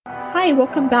Hi,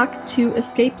 welcome back to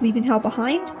Escape Leaving Hell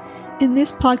Behind. In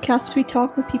this podcast, we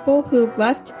talk with people who have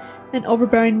left an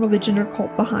overbearing religion or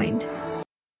cult behind.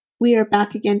 We are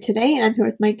back again today, and I'm here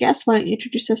with my guest. Why don't you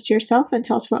introduce us to yourself and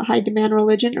tell us what high-demand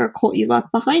religion or cult you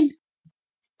left behind?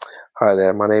 Hi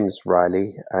there, my name is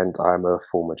Riley, and I'm a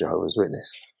former Jehovah's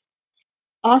Witness.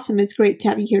 Awesome, it's great to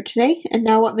have you here today. And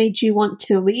now, what made you want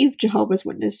to leave Jehovah's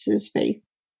Witnesses faith?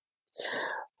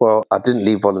 Well, I didn't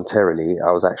leave voluntarily.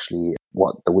 I was actually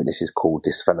what the witnesses call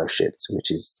disfellowshipped,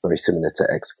 which is very similar to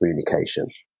excommunication.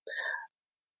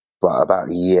 But about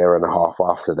a year and a half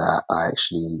after that, I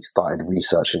actually started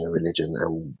researching the religion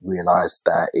and realized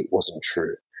that it wasn't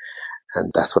true.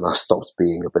 And that's when I stopped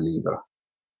being a believer.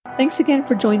 Thanks again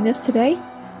for joining us today.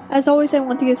 As always, I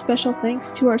want to give special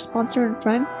thanks to our sponsor and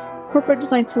friend, Corporate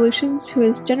Design Solutions, who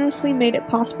has generously made it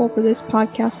possible for this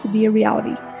podcast to be a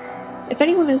reality. If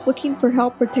anyone is looking for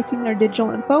help protecting their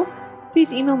digital info,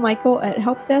 please email Michael at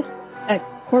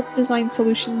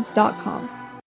helpdesk@corpdesignsolutions.com.